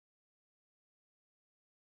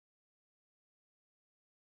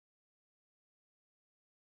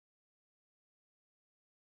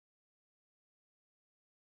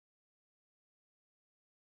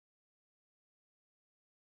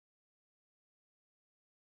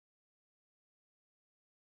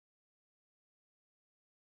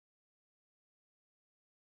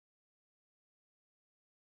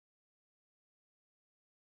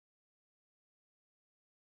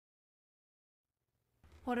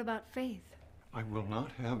What about Faith? I will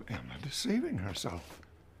not have Emma deceiving herself.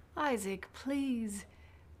 Isaac, please.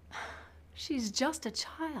 She's just a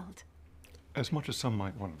child. As much as some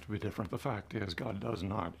might want it to be different, the fact is God does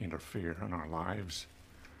not interfere in our lives.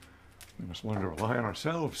 We must learn to rely on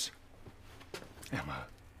ourselves. Emma,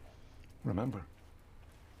 remember,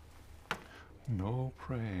 no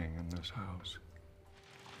praying in this house.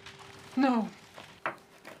 No,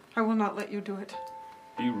 I will not let you do it.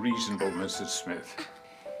 Be reasonable, Mrs. Smith.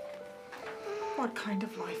 What kind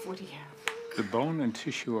of life would he have? The bone and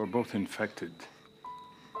tissue are both infected.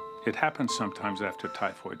 It happens sometimes after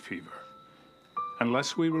typhoid fever.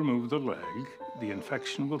 Unless we remove the leg, the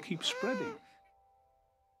infection will keep spreading.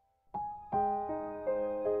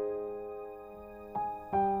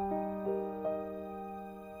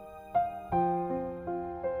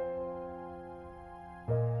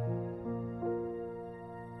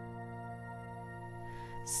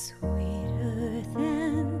 Sweeter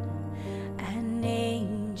than an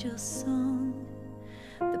angel's song,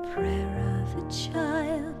 the prayer of a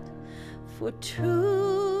child, for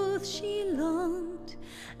truth she longed,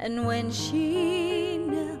 and when she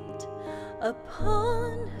knelt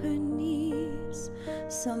upon her knees,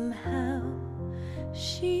 somehow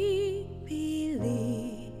she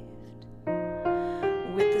believed.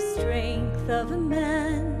 With the strength of a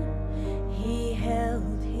man, he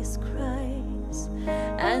held his cries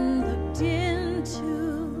and looked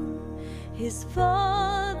into his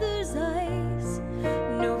Father's eyes.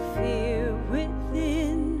 No fear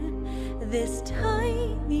within this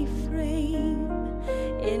tiny frame.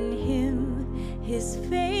 In him his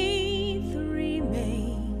faith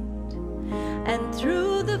remained, and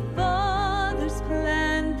through the Father's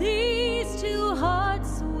plan these two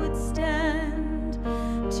hearts would stand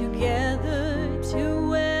together to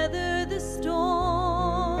weather the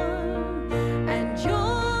storm, and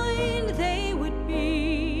joined they would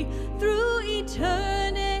be through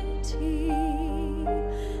eternity.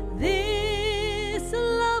 This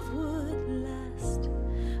love would last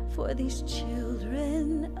for these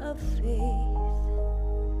children of faith.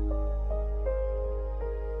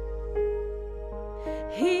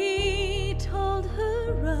 He told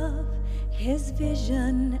her of his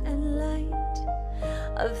vision and light,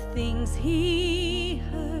 of things he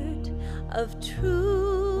heard, of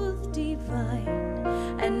truth divine.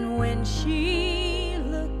 And when she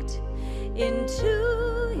looked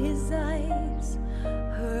into his eyes,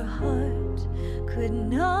 her heart could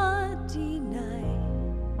not deny.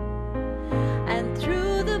 And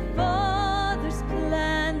through the Father's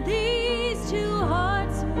plan these two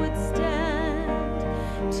hearts would stand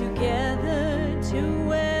together to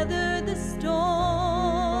weather the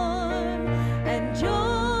storm, and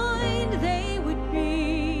joined they would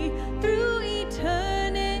be through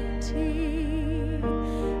eternity.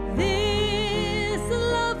 This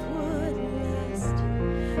love would last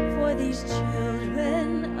for these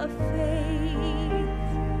children of faith.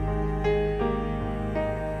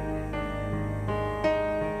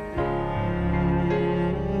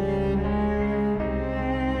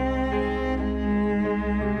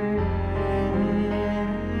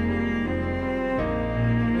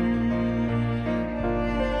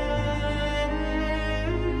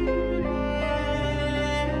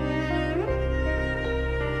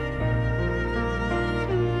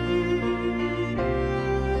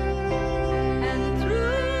 And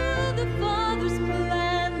through the Father's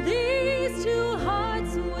plan these two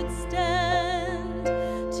hearts would stand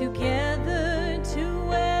together to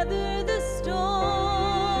weather the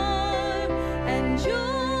storm, and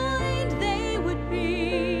joined they would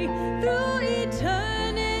be through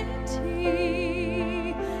eternity.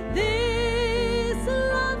 This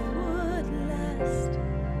love would last.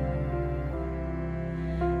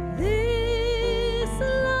 This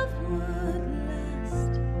love would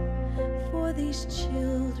last for these children